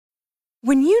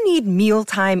When you need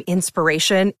mealtime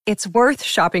inspiration, it's worth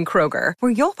shopping Kroger,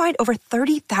 where you'll find over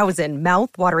 30,000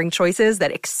 mouth-watering choices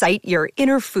that excite your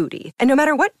inner foodie. And no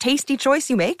matter what tasty choice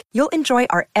you make, you'll enjoy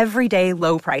our everyday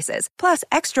low prices, plus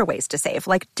extra ways to save,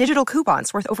 like digital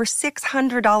coupons worth over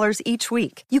 $600 each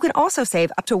week. You can also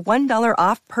save up to $1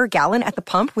 off per gallon at the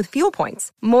pump with fuel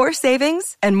points. More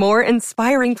savings and more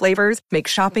inspiring flavors make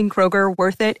shopping Kroger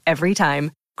worth it every time.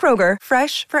 Kroger,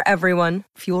 fresh for everyone.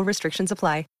 Fuel restrictions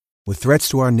apply. With threats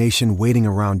to our nation waiting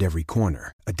around every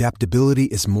corner, adaptability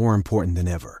is more important than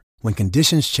ever. When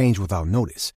conditions change without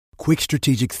notice, quick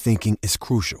strategic thinking is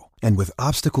crucial. And with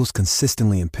obstacles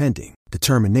consistently impending,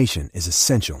 determination is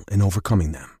essential in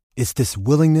overcoming them. It's this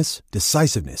willingness,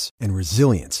 decisiveness, and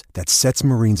resilience that sets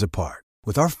Marines apart.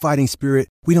 With our fighting spirit,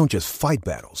 we don't just fight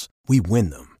battles, we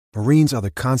win them. Marines are the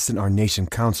constant our nation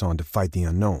counts on to fight the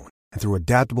unknown. And through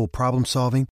adaptable problem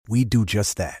solving, we do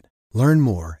just that. Learn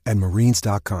more at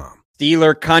marines.com.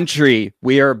 Steeler Country,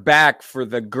 we are back for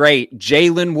the great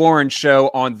Jaylen Warren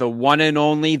show on the one and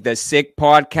only The Sick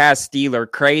Podcast, Steeler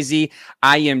Crazy.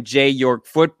 I am Jay York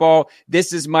Football.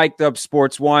 This is Mic'd Up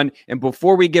Sports One. And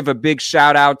before we give a big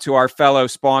shout out to our fellow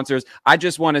sponsors, I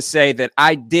just want to say that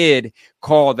I did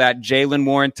call that Jaylen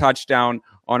Warren touchdown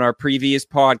on our previous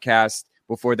podcast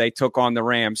before they took on the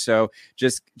Rams. So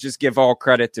just give all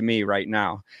credit to me right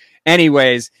now.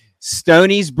 Anyways,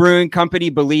 Stoney's Brewing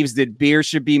Company believes that beer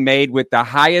should be made with the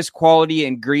highest quality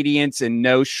ingredients and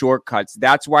no shortcuts.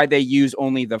 That's why they use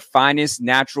only the finest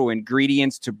natural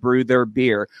ingredients to brew their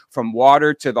beer. From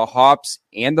water to the hops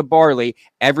and the barley,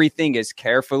 everything is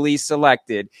carefully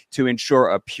selected to ensure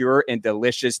a pure and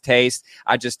delicious taste.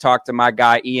 I just talked to my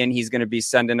guy, Ian. He's going to be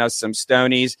sending us some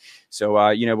Stonies. So,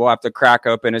 we'll have to crack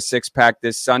open a 6-pack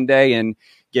this Sunday and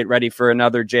get ready for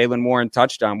another Jaylen Warren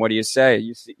touchdown. What do you say?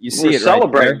 You see We're it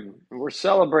celebrating. Right there? We're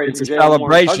celebrating It's a Jaylen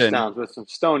Warren celebration. touchdowns with some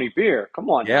Stony beer. Come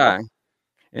on. Yeah.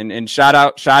 Now. And shout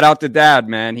out to Dad,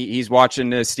 man. He's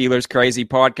watching the Steelers Crazy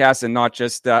podcast and not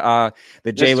just the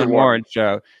Jaylen Warren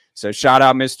show. So shout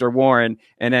out Mr. Warren.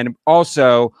 And then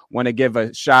also want to give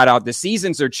a shout out. The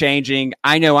seasons are changing.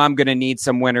 I know I'm going to need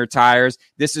some winter tires.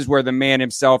 This is where the man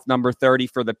himself, number 30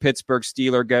 for the Pittsburgh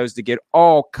Steelers, goes to get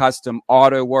all custom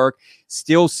auto work.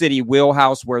 Steel City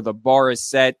Wheelhouse, where the bar is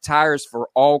set. Tires for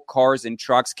all cars and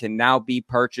trucks can now be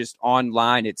purchased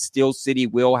online at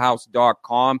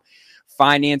steelcitywheelhouse.com.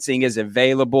 Financing is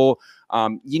available.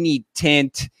 You need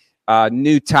tint,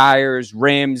 new tires,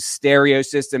 rims, stereo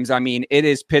systems. I mean, it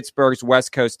is Pittsburgh's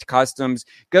West Coast Customs.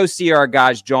 Go see our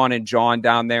guys, John and John,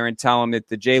 down there and tell them that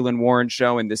the Jaylen Warren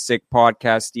Show and the Sick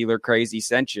Podcast Steeler Crazy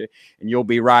sent you, and you'll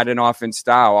be riding off in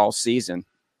style all season.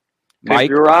 Pimp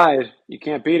your ride. You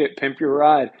can't beat it. Pimp your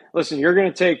ride. Listen, you're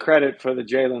going to take credit for the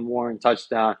Jaylen Warren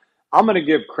touchdown. I'm going to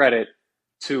give credit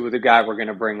to the guy we're going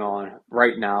to bring on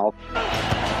right now.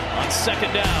 On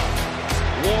second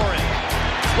down, Warren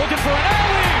looking for an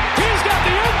alley. He's got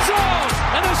the end zone,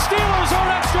 and the Steelers are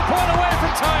an extra point away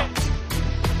from tying.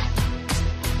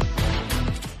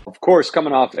 Of course,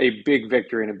 coming off a big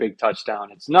victory and a big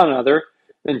touchdown, it's none other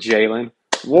than Jaylen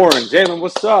Warren. Jaylen,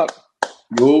 what's up?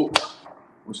 Yo,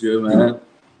 what's good, man? Happy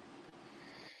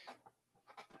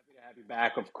to have you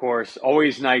back, of course.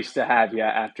 Always nice to have you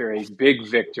after a big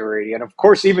victory, and of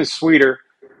course, even sweeter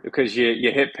because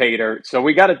you hit pay dirt. So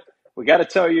we got to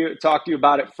talk to you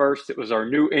about it first. It was our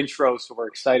new intro, so we're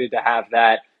excited to have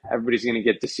that. Everybody's going to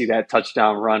get to see that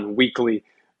touchdown run weekly,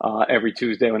 every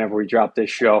Tuesday whenever we drop this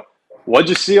show. What'd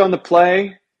you see on the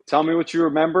play? Tell me what you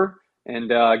remember, and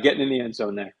getting in the end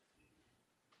zone there.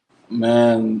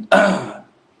 Man,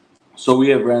 so we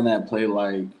had ran that play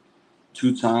like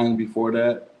 2 times before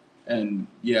that. And,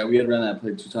 yeah, we had ran that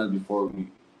play 2 times before we,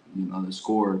 the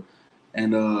score.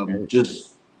 And I was just,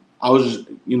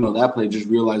 that play, just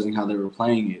realizing how they were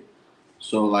playing it.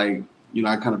 So, like,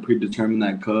 I kind of predetermined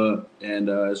that cut. And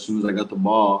as soon as I got the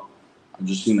ball, I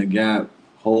just seen a gap,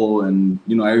 hole, and,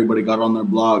 everybody got on their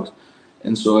blocks.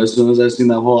 And so as soon as I seen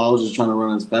that hole, I was just trying to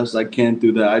run as fast as I can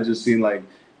through that. I just seen, like,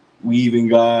 weaving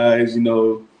guys, I think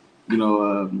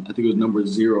it was number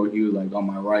 0. He was, like, on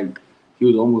my right. He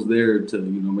was almost there to,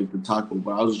 make the tackle.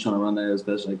 But I was just trying to run that as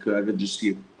best as I could. I could just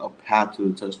see a path to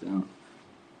the touchdown.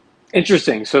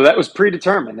 Interesting. So that was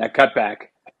predetermined, that cutback,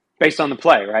 based on the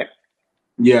play, right?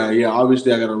 Yeah.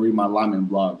 Obviously, I got to read my lineman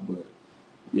block. But,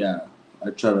 yeah,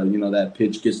 I try to, that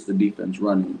pitch gets the defense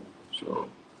running. So,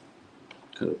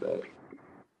 cut it back.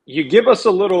 You give us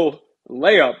a little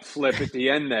layup flip at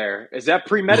the end there. Is that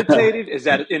premeditated? Is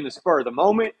that in the spur of the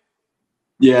moment?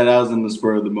 Yeah, that was in the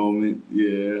spur of the moment.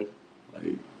 Yeah.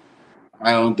 Like,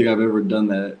 I don't think I've ever done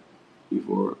that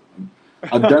before.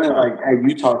 I've done it like at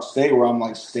Utah State where I'm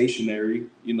like stationary,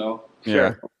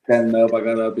 Yeah. standing up. I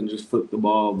got up and just flipped the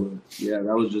ball. But, yeah,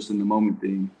 that was just in the moment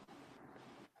thing.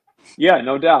 Yeah,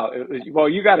 no doubt. Well,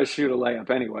 you got to shoot a layup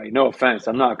anyway. No offense.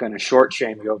 I'm not going to short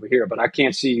shame you over here, but I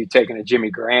can't see you taking a Jimmy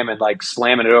Graham and like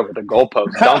slamming it over the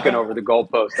goalpost, dunking over the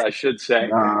goalpost, I should say.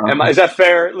 Is that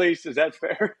fair at least? Is that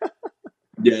fair?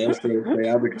 Yeah, that's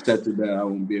fair. I've accepted that I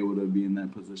won't be able to be in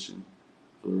that position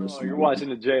for the rest of my You're life. watching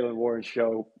the Jaylen Warren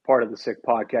Show, part of the Sick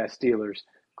Podcast Steelers.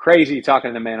 Crazy talking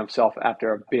to the man himself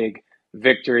after a big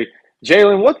victory.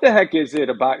 Jaylen, what the heck is it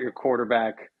about your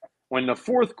quarterback when the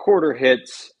fourth quarter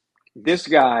hits, this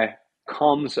guy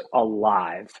comes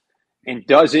alive and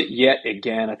does it yet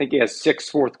again? I think he has 6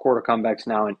 fourth quarter comebacks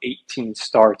now and 18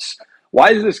 starts.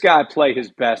 Why does this guy play his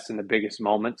best in the biggest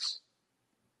moments?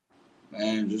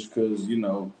 Man, just because,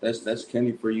 that's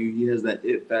Kenny for you. He has that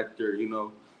it factor,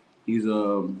 He's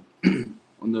when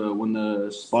the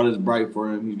spot is bright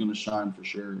for him, he's gonna shine for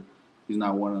sure. He's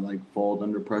not one to like fall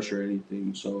under pressure or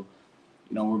anything. So,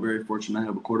 we're very fortunate to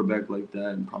have a quarterback like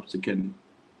that, and props to Kenny.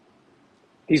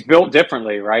 He's built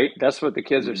differently, right? That's what the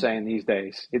kids are saying these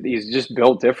days. He's just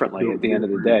built differently at the end of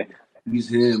the day. He's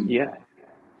him. Yeah.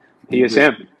 He is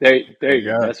him. There you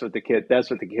go. That's what the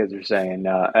kids are saying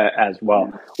as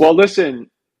well. Well, listen,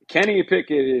 Kenny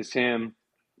Pickett is him.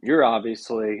 You're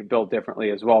obviously built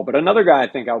differently as well. But another guy I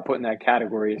think I would put in that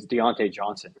category is Deontay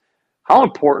Johnson. How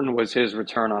important was his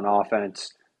return on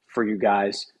offense for you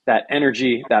guys? That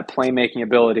energy, that playmaking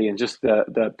ability, and just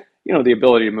the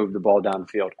ability to move the ball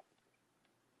downfield.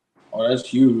 Oh, that's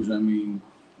huge. I mean,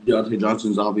 Deontay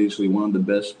Johnson's obviously one of the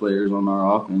best players on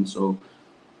our offense. So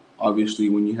obviously,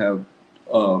 when you have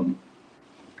those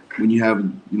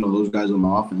guys on the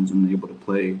offense and they're able to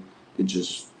play,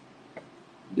 it's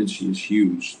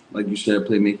huge. Like you said,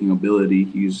 playmaking ability,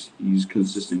 he's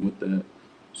consistent with that.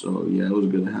 So yeah, it was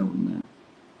good to have him there.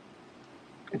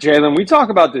 Jaylen, we talk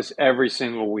about this every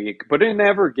single week, but it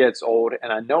never gets old,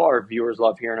 and I know our viewers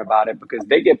love hearing about it because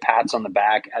they get pats on the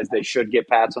back, as they should get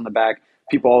pats on the back.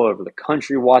 People all over the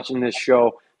country watching this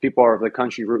show, people all over the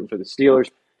country rooting for the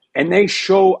Steelers, and they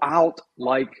show out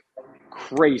like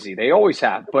crazy. They always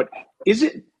have. But is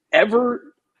it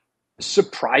ever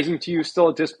surprising to you still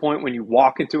at this point when you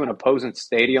walk into an opposing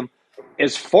stadium,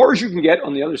 as far as you can get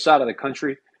on the other side of the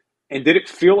country, and did it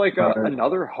feel like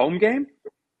another home game?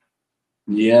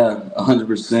 Yeah,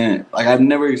 100%. Like, I've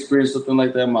never experienced something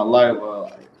like that in my life. I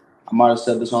might have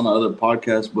said this on the other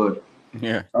podcast, but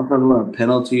yeah, sometimes when a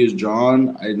penalty is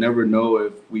drawn, I never know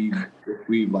if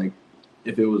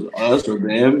it was us or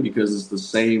them, because it's the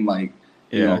same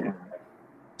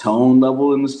tone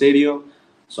level in the stadium.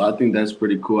 So I think that's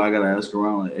pretty cool. I gotta ask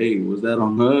around, like, hey, was that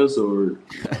on us or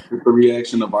what's the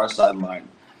reaction of our sideline?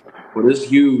 But it's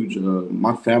huge.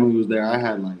 My family was there. I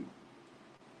had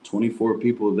 24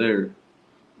 people there.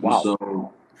 Wow.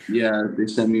 So yeah, they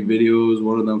sent me videos.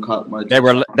 One of them caught my. They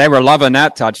were loving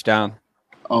that touchdown.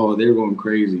 Oh, they were going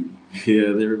crazy.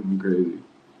 Yeah, they were going crazy.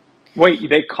 Wait,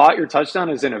 they caught your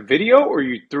touchdown as in a video, or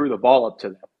you threw the ball up to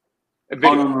them? A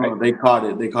video, no, right? They caught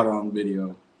it. They caught it on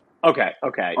video. Okay.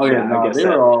 Oh yeah, no, I guess they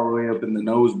were all the way up in the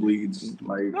nosebleeds.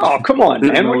 Oh, come on,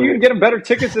 man! Were you getting better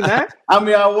tickets than that? I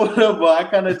mean, I would have, but I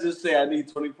kind of just say I need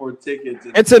 24 tickets.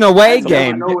 It's an away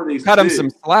game. Cut them some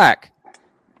slack.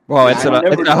 Well, it's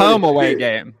a home away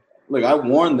game. Look, I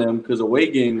warned them because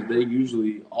away games, they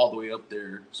usually all the way up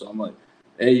there. So I'm like,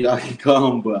 hey, y'all can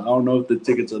come, but I don't know if the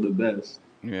tickets are the best.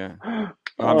 Yeah.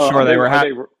 I'm sure they were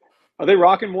happy. Are they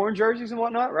rocking Warren jerseys and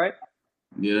whatnot, right?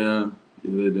 Yeah.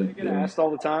 They get asked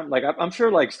all the time. Like, I'm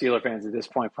sure Steeler fans at this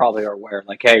point probably are aware.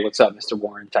 Like, hey, what's up, Mr.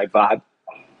 Warren type vibe.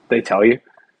 They tell you.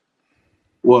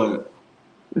 What?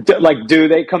 Do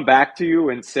they come back to you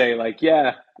and say,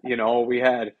 yeah, we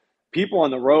had people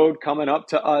on the road coming up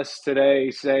to us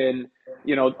today saying,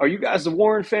 are you guys the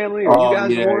Warren family? Are you guys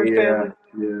the Warren family?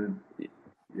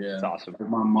 Yeah. That's awesome.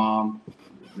 My mom,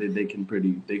 they can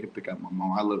pick up my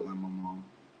mom. I look like my mom.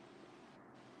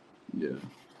 Yeah.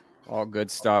 All good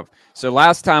stuff. So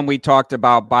last time we talked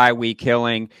about bye week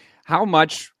killing. How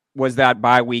much was that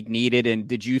bye week needed? And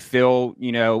did you feel,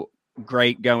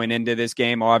 great going into this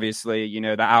game? Obviously,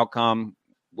 the outcome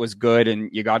was good and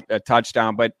you got a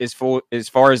touchdown, but as far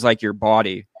as your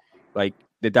body,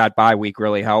 did that bye week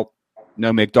really help?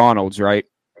 No McDonald's, right?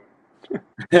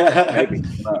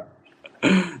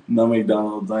 No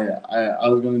McDonald's. I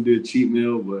was gonna do a cheat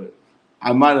meal, but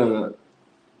I might have,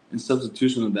 in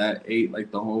substitution of that, ate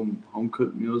the home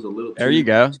cooked meals a little. There you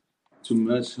go. Too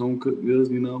much home cooked meals,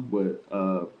 but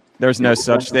there's no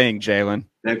such thing, Jaylen.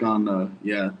 Back on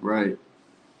right.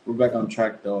 We're back on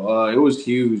track though. It was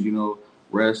huge,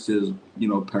 rest is,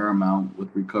 paramount with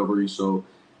recovery. So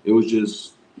it was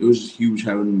just huge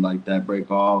having that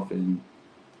break off, and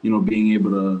being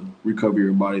able to recover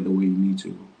your body the way you need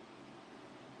to.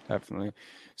 Definitely.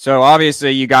 So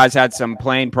obviously you guys had some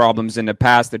plane problems in the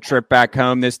past. The trip back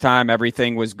home this time,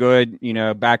 everything was good,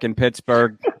 back in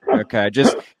Pittsburgh. Okay.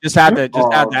 Just had to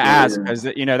ask, because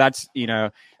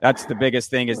that's the biggest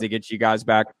thing, is to get you guys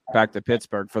back to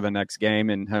Pittsburgh for the next game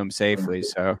and home safely.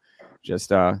 So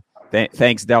just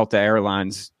thanks Delta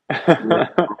Airlines. Yeah.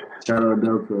 Shout out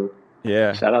Delta.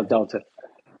 Yeah. Shout out Delta.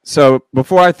 So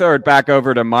before I throw it back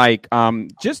over to Mike,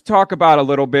 just talk about a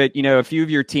little bit, a few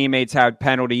of your teammates had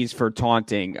penalties for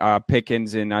taunting,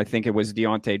 Pickens, and I think it was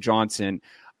Deontay Johnson.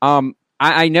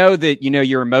 I know that,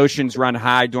 your emotions run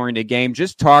high during the game.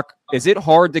 Just talk, is it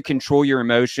hard to control your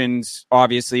emotions,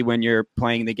 obviously, when you're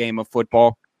playing the game of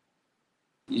football?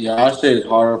 Yeah, I'd say it's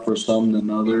harder for some than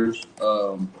others.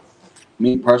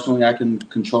 Me personally, I can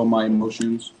control my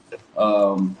emotions.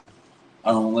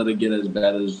 I don't let it get as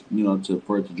bad as,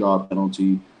 for it to draw a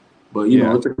penalty. But,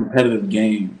 it's a competitive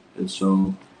game. And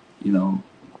so,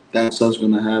 that stuff's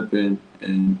going to happen.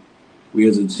 And we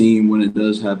as a team, when it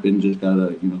does happen, just got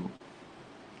to,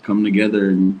 come together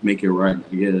and make it right,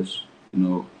 I guess.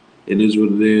 It is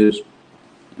what it is.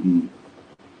 And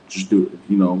just do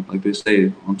it, like they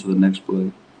say, on to the next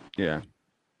play. Yeah.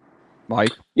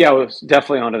 Mike? Yeah, it was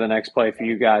definitely on to the next play for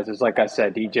you guys. It's like I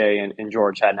said, DJ and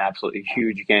George had an absolutely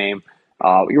huge game.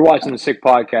 You're watching the Sick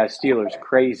Podcast, Steelers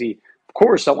Crazy. Of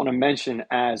course, I want to mention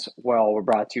as well, we're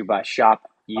brought to you by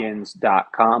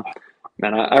ShopYins.com.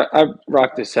 Man, I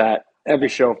rock this hat every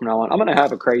show from now on. I'm going to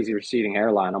have a crazy receding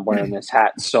hairline. I'm wearing this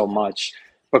hat so much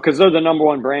because they're the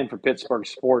 #1 brand for Pittsburgh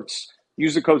sports.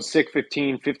 Use the code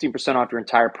SICK15, 15% off your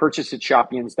entire purchase at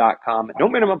ShopYins.com. No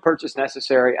minimum purchase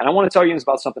necessary. And I want to tell you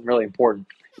about something really important.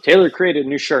 Taylor created a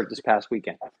new shirt this past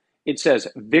weekend. It says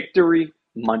Victory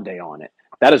Monday on it.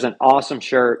 That is an awesome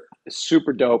shirt. It's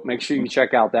super dope. Make sure you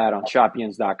check out that on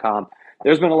ShopYins.com.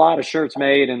 There's been a lot of shirts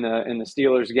made in the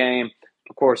Steelers game,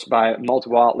 of course, by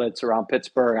multiple outlets around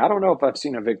Pittsburgh. I don't know if I've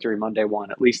seen a Victory Monday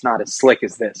one, at least not as slick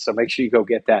as this. So make sure you go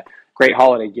get that great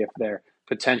holiday gift there,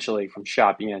 potentially from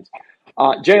ShopYins.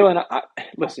 Jaylen,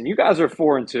 listen, you guys are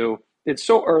 4-2. It's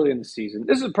so early in the season.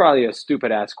 This is probably a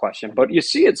stupid-ass question, but you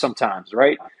see it sometimes,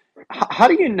 right? How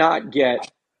do you not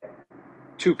get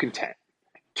too content,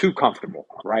 too comfortable,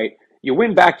 right? You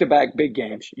win back-to-back big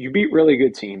games. You beat really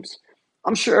good teams.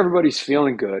 I'm sure everybody's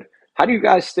feeling good. How do you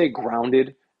guys stay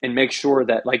grounded and make sure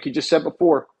that, like you just said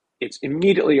before, it's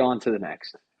immediately on to the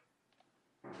next?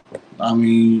 I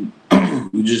mean,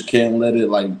 we just can't let it,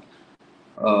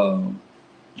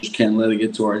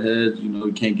 get to our heads.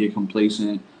 We can't get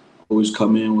complacent. Always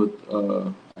come in with,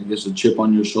 a chip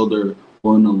on your shoulder,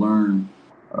 willing to learn.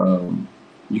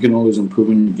 You can always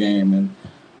improve in your game. And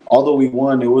although we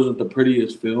won, it wasn't the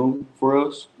prettiest film for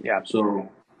us. Yeah. So,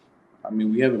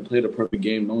 we haven't played a perfect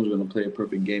game. No one's going to play a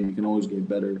perfect game. You can always get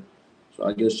better. So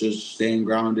I guess just staying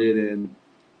grounded and,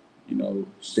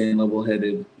 staying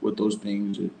level-headed with those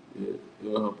things,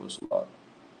 it'll help us a lot.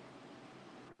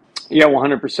 Yeah,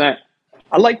 100%.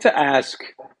 I'd like to ask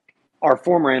our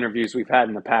former interviews we've had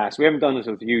in the past. We haven't done this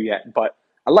with you yet, but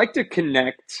I'd like to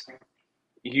connect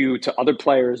you to other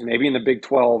players, maybe in the Big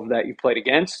 12 that you played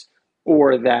against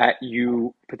or that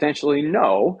you potentially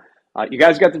know. You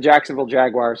guys got the Jacksonville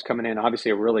Jaguars coming in,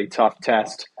 obviously a really tough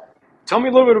test. Tell me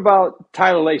a little bit about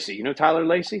Tyler Lacey. You know Tyler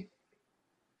Lacey?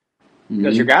 Mm-hmm.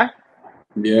 That's your guy?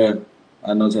 Yeah,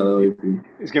 I know Tyler Lacey.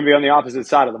 He's going to be on the opposite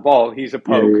side of the ball. He's a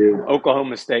poke,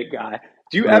 Oklahoma State guy.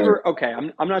 Do you ever – okay,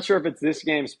 I'm not sure if it's this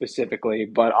game specifically,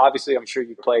 but obviously I'm sure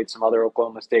you played some other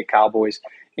Oklahoma State Cowboys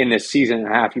in this season and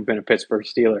a half you've been a Pittsburgh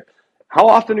Steeler. How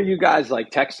often are you guys,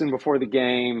 texting before the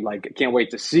game, I can't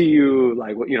wait to see you,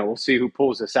 we'll see who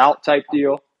pulls this out type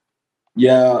deal?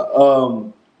 Yeah,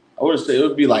 I would say it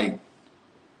would be,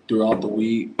 throughout the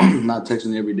week. Not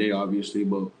texting every day, obviously,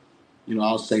 but,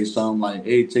 I'll say something like,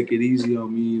 hey, take it easy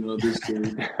on me, this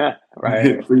game.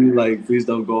 Right. Please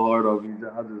don't go hard on me.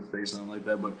 I'll just say something like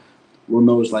that. But we'll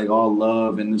know it's, all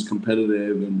love and it's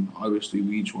competitive, and obviously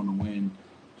we each want to win.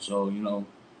 So,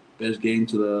 best game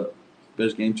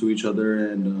to each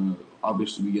other, and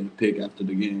obviously we get a pick after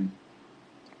the game.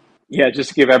 Yeah, just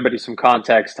to give everybody some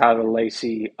context, Tyler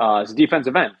Lacey is a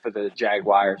defensive end for the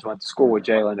Jaguars. Went to school with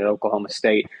Jaylen at Oklahoma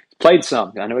State. Played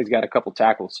some. I know he's got a couple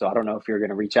tackles, so I don't know if you're going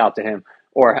to reach out to him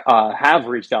or have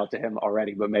reached out to him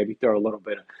already, but maybe throw a little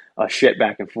bit of shit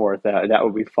back and forth. That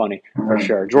would be funny for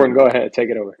sure. Jordan, go ahead. Take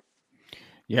it over.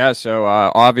 Yeah, so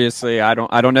obviously I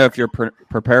don't know if you're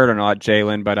prepared or not,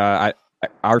 Jaylen, but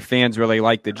our fans really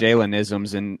like the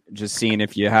Jaylen-isms, and just seeing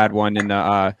if you had one in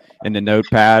the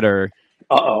notepad or.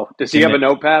 Uh-oh. Does he have a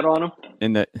notepad on him?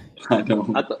 In the I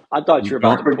don't. I thought you were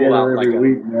about to forget pull it out every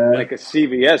week, man. like a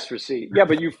CVS receipt. Yeah,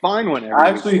 but you find one every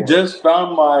I week. actually just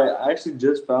found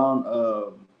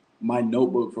my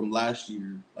notebook from last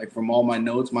year, like from all my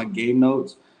notes, my game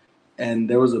notes, and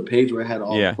there was a page where I had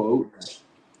all quotes,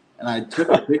 and I took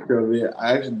a picture of it.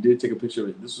 I actually did take a picture of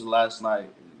it. This was last night.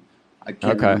 I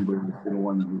can't remember the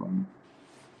one that was on.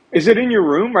 Is it in your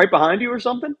room right behind you or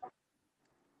something?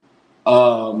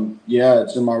 Yeah,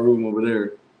 it's in my room over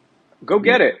there. Go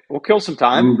get it. We'll kill some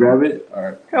time. Can you grab it? All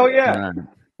right. Hell yeah.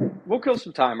 We'll kill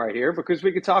some time right here because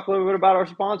we could talk a little bit about our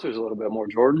sponsors a little bit more.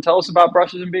 Jordan, tell us about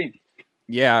Brushes and Beans.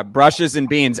 Yeah, Brushes and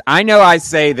Beans. I know I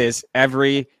say this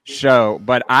every show,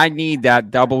 but I need that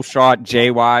double shot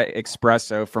JY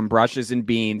espresso from Brushes and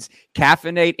Beans.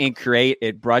 Caffeinate and create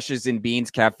at Brushes and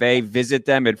Beans Cafe. Visit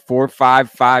them at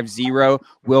 4550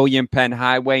 William Penn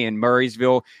Highway in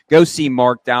Murraysville. Go see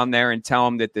Mark down there and tell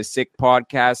him that the Sick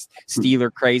Podcast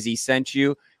Steeler Crazy sent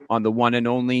you on the one and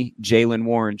only Jaylen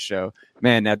Warren show.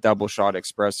 Man, that double shot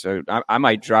espresso. I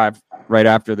might drive right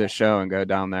after this show and go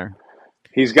down there.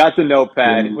 He's got the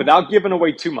notepad. Without giving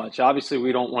away too much, obviously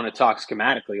we don't want to talk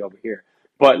schematically over here.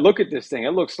 But look at this thing. It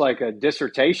looks like a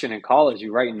dissertation in college.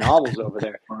 You writing novels over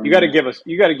there. You got to give us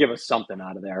something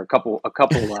out of there. A couple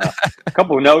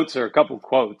notes or a couple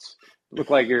quotes. Look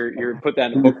like you're put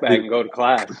that in a book bag and go to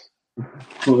class.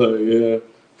 Yeah.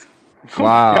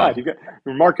 Wow. Oh God,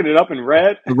 you're marking it up in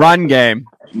red. The run game.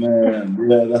 Man,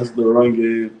 yeah, that's the run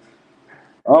game.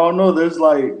 Oh no, there's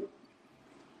like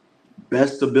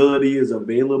best ability is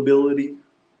availability.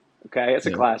 Okay, it's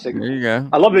a classic. There you go.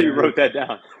 I love that you wrote that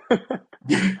down.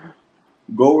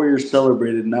 Go where you're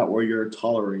celebrated, not where you're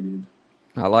tolerated.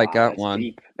 I like that one.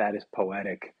 Deep. That is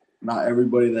poetic. Not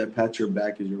everybody that pats your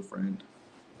back is your friend.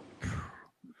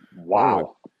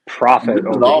 Wow. Prophet This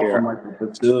is over all here. from like the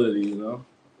facility, you know?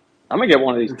 I'm going to get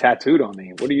one of these tattooed on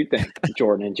me. What do you think,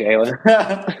 Jordan and Jaylen?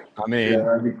 I mean, yeah,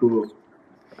 that'd be cool.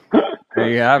 there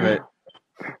you have it.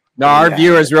 No, our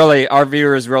viewers really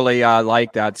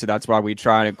like that, so that's why we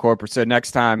try and incorporate. So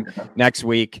next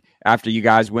week, after you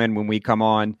guys win, when we come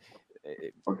on,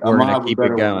 we're gonna keep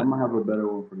it going. I'm gonna have a better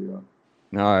one for you.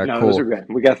 All right, No, cool. those are good.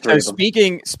 We got three of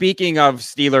them. Speaking of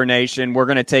Steeler Nation, we're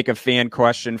gonna take a fan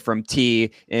question from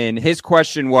T, and his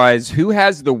question was, "Who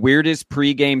has the weirdest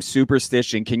pregame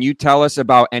superstition? Can you tell us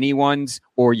about anyone's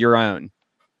or your own?"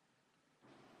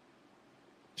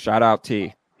 Shout out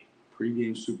T.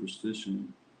 Pregame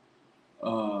superstition.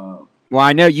 Well,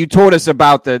 I know you told us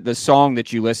about the song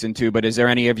that you listen to, but is there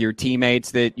any of your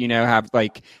teammates that,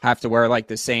 have to wear like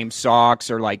the same socks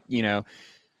or like,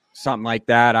 something like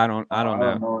that? I don't know. I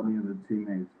don't know any of the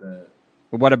teammates that.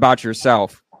 But what about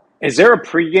yourself? Is there a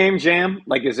pregame jam?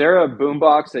 Like, is there a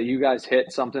boombox that you guys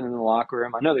hit something in the locker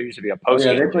room? I know there used to be a postgame.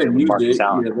 Yeah, they play music.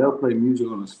 Yeah, They'll play music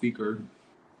on a speaker.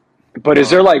 But is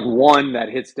there like one that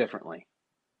hits differently?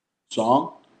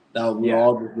 Song that we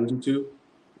all just listen to?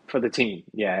 For the team.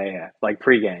 Yeah. Like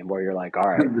pregame where you're like, all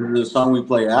right. There's a song we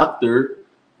play after,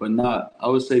 but not, I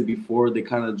would say before they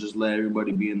kind of just let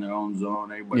everybody be in their own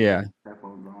zone. Everybody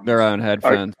their own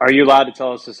headphones. Are you allowed to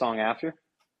tell us the song after?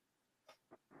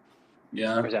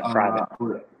 Yeah. Or is that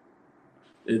private?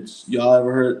 It's, y'all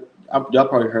ever heard, y'all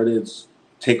probably heard it, it's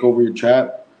Take Over Your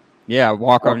Trap. Yeah,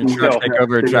 walk on your trap, take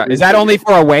over your trap. Is that only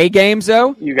for away games,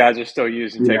 though? You guys are still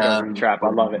using Take Over Your Trap. I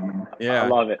love it. Yeah. I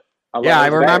love it. I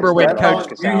remember when Coach.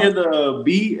 You hear the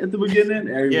beat at the beginning?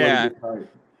 Everybody gets hyped.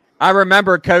 I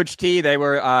remember Coach T. They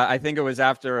were. I think it was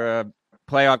after a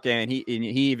playoff game. He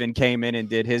even came in and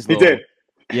did his. He did.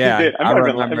 Yeah, he did. It might have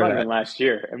remember been last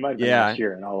year. It might have been last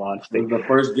year. In all honesty, it was the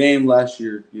first game last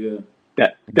year. Yeah.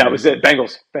 That was it.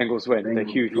 Bengals win. The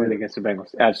huge win against the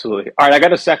Bengals. Absolutely. All right, I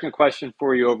got a second question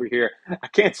for you over here. I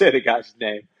can't say the guy's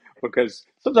name because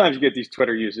sometimes you get these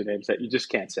Twitter usernames that you just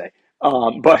can't say.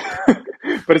 But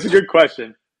it's a good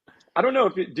question. I don't know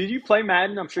did you play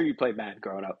Madden? I'm sure you played Madden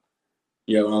growing up.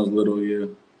 Yeah, when I was little, yeah.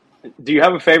 Do you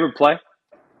have a favorite play?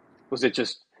 Was it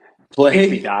just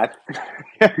play dive?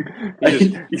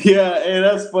 Yeah, and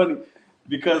that's funny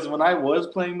because when I was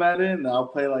playing Madden, and I'll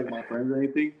play like my friends or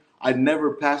anything, I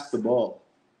never passed the ball.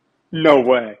 No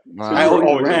way. Wow. So you were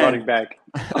always running back.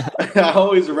 I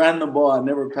always ran the ball. I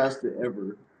never passed it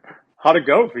ever. How'd it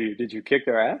go for you? Did you kick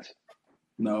their ass?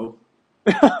 No.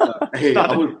 Hey,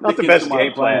 not the best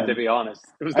game plan, to be honest.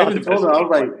 It was not the best. I was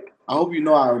like, I hope you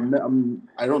know I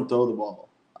don't throw the ball.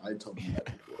 I told him that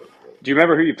before. Do you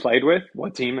remember who you played with?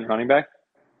 What team and running back?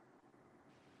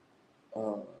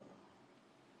 I'm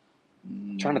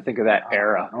trying to think of that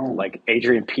era, like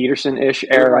Adrian Peterson-ish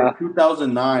era. Like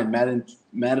 2009, Madden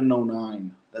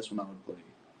 09. That's when I would play.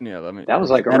 Yeah, that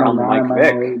was like around Mike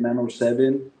Vick.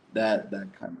 907, that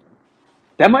kind of.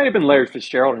 That might have been Larry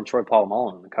Fitzgerald and Troy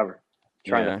Polamalu on the cover.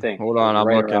 Trying to think. Hold on, I'm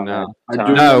right looking around now. that I time.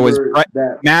 do No, it was remember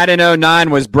that. Madden 09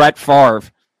 was Brett Favre.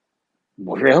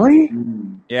 Really?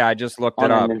 Yeah, I just looked On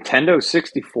it a up. Nintendo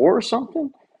 64 or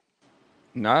something?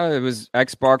 No, it was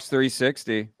Xbox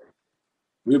 360.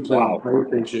 We were playing Wow. on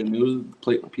PlayStation. It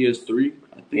was PS3,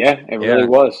 I think. Yeah, it really Yeah.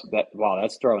 was.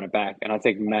 That's throwing it back. And I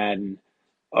think Madden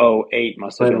 08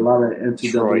 must have Played a been lot of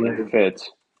Troy NCAA. and Fitz.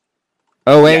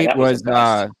 08 that was was the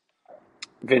best.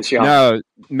 Vince Young. no,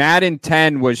 Madden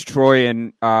 10 was Troy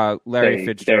and Larry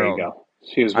Fitzgerald. There you go.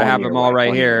 He was I have year them all away, right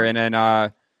 1 year here. away. And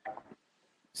then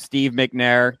Steve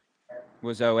McNair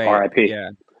was 08. R.I.P. Yeah.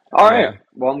 All right. Yeah.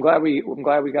 Well, I'm glad we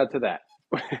got to that.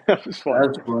 That was fun.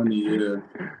 That's funny, yeah.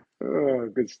 Oh,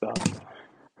 good stuff.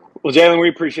 Well, Jaylen, we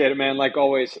appreciate it, man. Like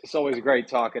always, it's always great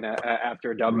talking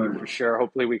after a W Right. for sure.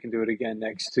 Hopefully, we can do it again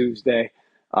next Tuesday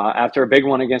after a big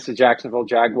one against the Jacksonville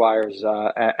Jaguars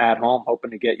at home.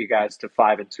 Hoping to get you guys to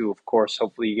 5-2, of course.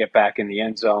 Hopefully, you get back in the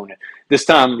end zone. This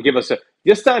time, give us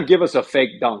a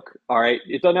fake dunk. All right,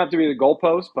 it doesn't have to be the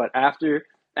goalpost, but after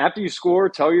you score,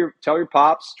 tell your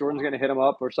pops Jordan's going to hit him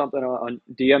up or something on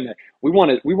DM that we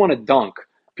want to dunk.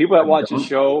 People that watch the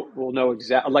show will know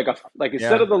exactly like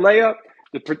instead of the layup.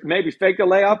 Maybe fake the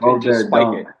layup and just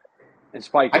spike it. And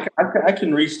spike it. I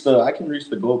can reach the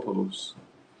goalpost.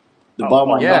 The ball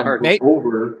might yeah, not go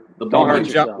over. The ball Don't hurt might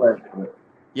yourself. deflect.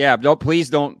 Yeah, please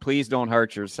don't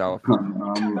hurt yourself.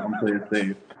 I'm playing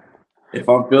safe. If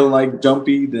I'm feeling like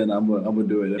jumpy, then I'm gonna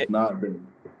do it. If not, then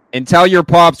And tell your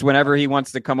pops whenever he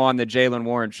wants to come on the Jaylen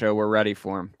Warren show, we're ready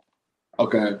for him.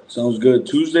 okay, sounds good.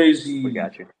 Tuesdays We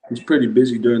got you. he's pretty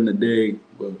busy during the day,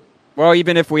 but Well,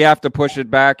 even if we have to push it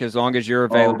back, as long as you're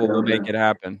available, okay, we'll okay. make it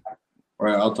happen. all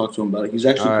right, I'll talk to him about it. He's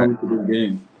actually All right. coming to the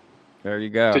game. There you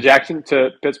go. To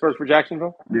Pittsburgh for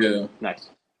Jacksonville? Yeah. Nice.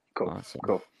 Cool. Awesome.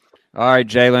 Cool. All right,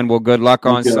 Jaylen. Well, good luck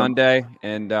on Thank you. Sunday,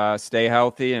 and stay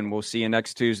healthy, and we'll see you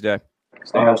next Tuesday.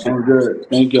 Stay All right, healthy. sounds good.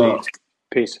 Thank y'all.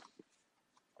 Peace.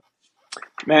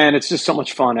 Man, it's just so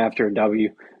much fun after a W.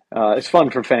 It's fun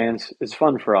for fans. It's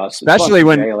fun for us. It's Especially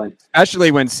fun for when- Jaylen.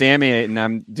 Especially when Sammy and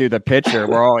them do the picture,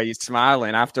 we're always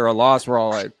smiling. After a loss, we're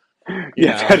all like,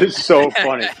 Yeah, that is so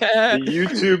funny. The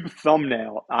YouTube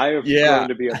thumbnail. I have Yeah. grown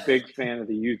to be a big fan of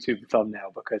the YouTube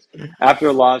thumbnail because after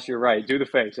a loss, you're right. Do the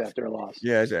face after a loss.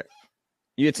 yeah,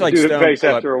 it's like do the Stone face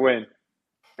Phillip. after a win.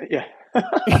 Yeah.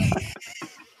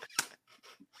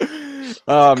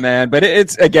 Oh man, but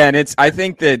it's I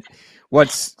think that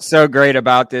what's so great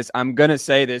about this, I'm gonna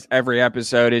say this every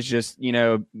episode, is just,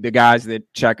 the guys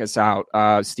that check us out,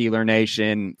 Steeler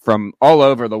Nation from all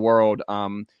over the world.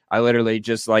 I literally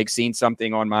just seen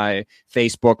something on my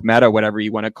Facebook meta, whatever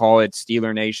you want to call it,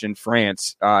 Steeler Nation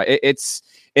France.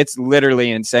 It's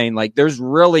literally insane. Like, there's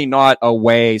really not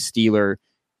away Steeler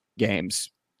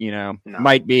games. No.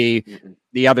 Might be Mm-mm.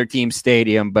 the other team's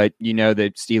stadium, but the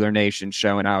Steeler Nation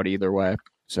showing out either way.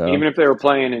 So Even if they were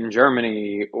playing in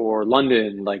Germany or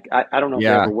London, I don't know if they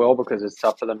Yeah. ever will because it's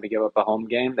tough for them to give up a home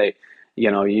game. They,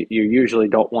 you usually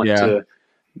don't want Yeah. to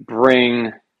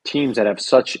bring teams that have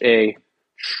such a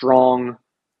strong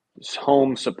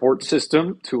home support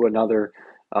system to another,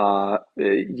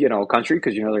 country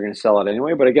because they're going to sell it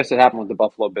anyway. But I guess it happened with the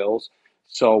Buffalo Bills,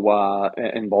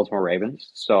 and Baltimore Ravens.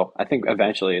 So I think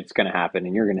eventually it's going to happen,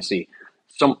 and you're going to see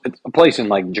a place in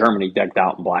like Germany decked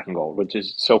out in black and gold, which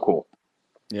is so cool.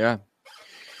 Yeah.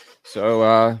 So,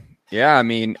 I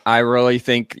mean, I really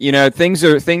think, things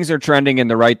are trending in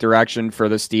the right direction for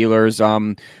the Steelers.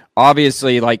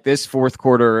 Obviously, like this fourth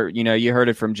quarter, you heard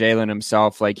it from Jaylen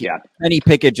himself. Kenny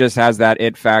Pickett just has that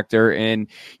it factor. And,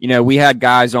 we had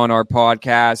guys on our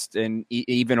podcast and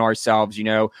even ourselves,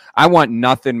 I want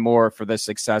nothing more for the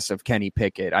success of Kenny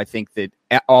Pickett. I think that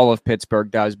all of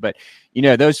Pittsburgh does. But,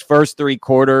 those first three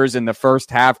quarters and the first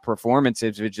half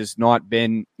performances have just not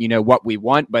been, what we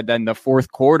want. But then the fourth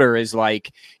quarter is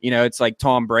like, it's like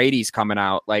Tom Brady's coming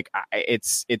out. Like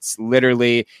it's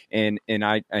literally, and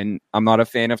I'm not a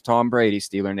fan of Tom Brady,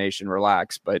 Steeler Nation,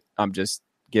 relax, but I'm just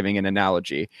giving an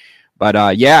analogy. But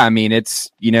I mean, it's,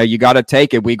 you got to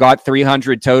take it. We got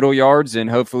 300 total yards, and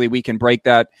hopefully we can break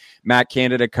that Matt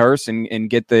Canada curse and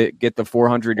get the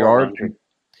 400 yards.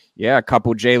 Yeah, a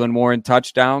couple Jaylen Warren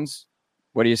touchdowns.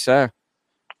 What do you say?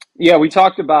 Yeah, we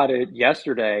talked about it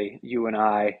yesterday, you and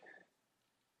I.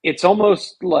 It's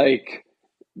almost like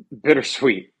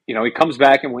bittersweet. He comes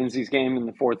back and wins these games in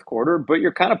the fourth quarter, but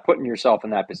you're kind of putting yourself in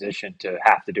that position to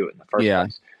have to do it in the first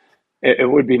place. It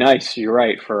would be nice, you're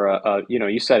right, for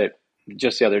you said it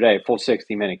just the other day, full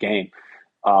 60-minute game.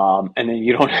 And then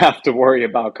you don't have to worry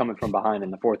about coming from behind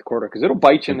in the fourth quarter because it'll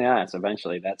bite you in the ass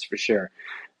eventually, that's for sure.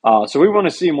 So we want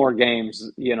to see more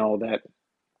games, that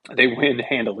they win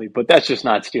handily, but that's just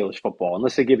not Steelers football.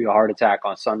 Unless they give you a heart attack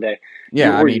on Sunday,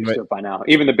 Yeah, I we're mean, used to it by now.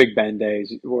 Even the Big Ben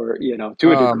days were,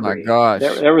 to a oh my degree. gosh,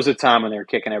 There was a time when they were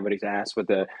kicking everybody's ass with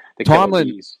the Tomlin.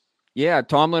 KODs. Yeah,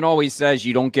 Tomlin always says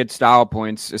you don't get style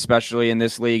points, especially in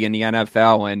this league in the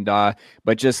NFL. And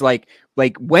but just like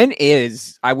when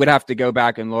is, I would have to go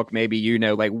back and look, maybe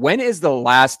like when is the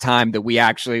last time that we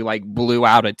actually like blew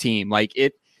out a team? Like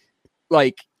it,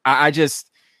 like I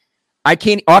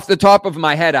can't, off the top of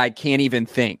my head, I can't even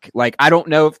think. Like I don't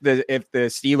know if the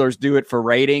Steelers do it for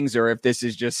ratings or if this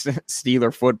is just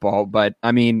Steeler football, but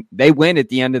I mean they win at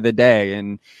the end of the day,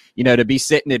 and to be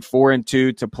sitting at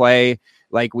 4-2 to play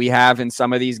like we have in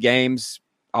some of these games,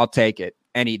 I'll take it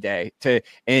any day.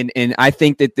 And I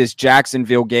think that this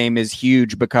Jacksonville game is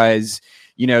huge because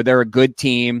they're a good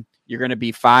team. You're going to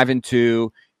be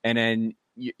 5-2, and then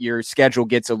your schedule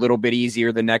gets a little bit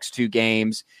easier the next two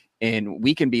games, and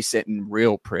we can be sitting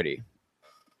real pretty.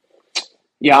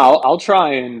 Yeah, I'll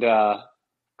try and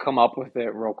come up with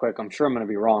it real quick. I'm sure I'm going to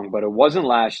be wrong, but it wasn't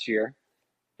last year.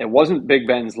 It wasn't Big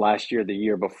Ben's last year, the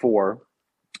year before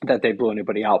that they blew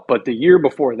anybody out, but the year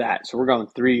before that. So we're going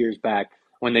 3 years back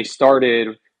when they started,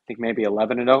 I think maybe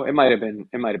 11-0. It might have been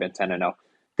 10-0.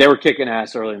 They were kicking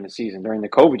ass early in the season during the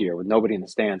COVID year with nobody in the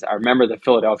stands. I remember the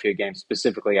Philadelphia game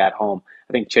specifically at home.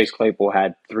 I think Chase Claypool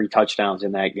had 3 touchdowns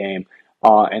in that game.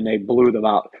 And they blew them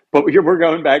out. But we're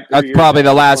going back 3 That's years. Probably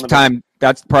the last time.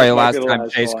 That's probably the last time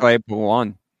last Chase one. Claypool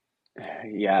won.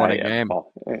 Yeah, What a game.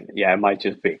 Well, yeah, it might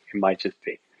just be.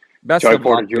 Best Joey of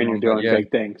Porter luck to Jr. him, doing yeah.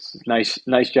 big things.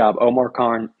 Nice job. Omar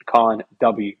Khan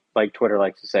W, like Twitter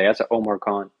likes to say. That's an Omar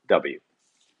Khan W.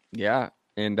 Yeah,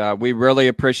 and we really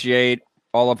appreciate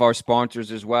all of our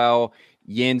sponsors as well.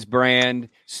 Yin's Brand,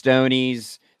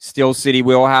 Stoney's, Steel City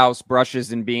Wheelhouse,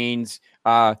 Brushes and Beans.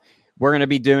 We're going to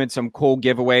be doing some cool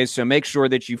giveaways, so make sure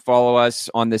that you follow us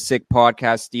on the Sick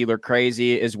Podcast Steeler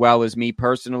Crazy, as well as me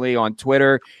personally on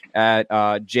Twitter at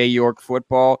J York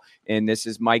Football, and this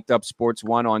is Mic'd Up Sports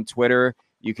 1 on Twitter.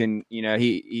 You can,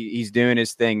 he's doing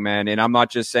his thing, man, and I'm not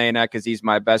just saying that because he's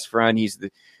my best friend.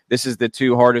 This is the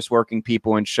 2 hardest working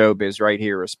people in showbiz right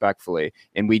here, respectfully,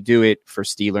 and we do it for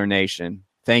Steeler Nation.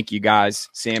 Thank you, guys.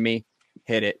 Sammy,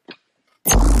 hit it.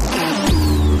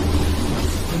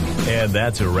 And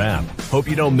that's a wrap. Hope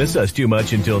you don't miss us too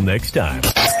much until next time.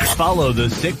 Follow the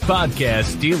Sick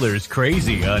Podcast Steelers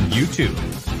Crazy on YouTube,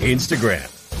 Instagram,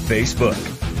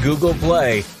 Facebook, Google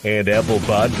Play, and Apple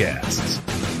Podcasts.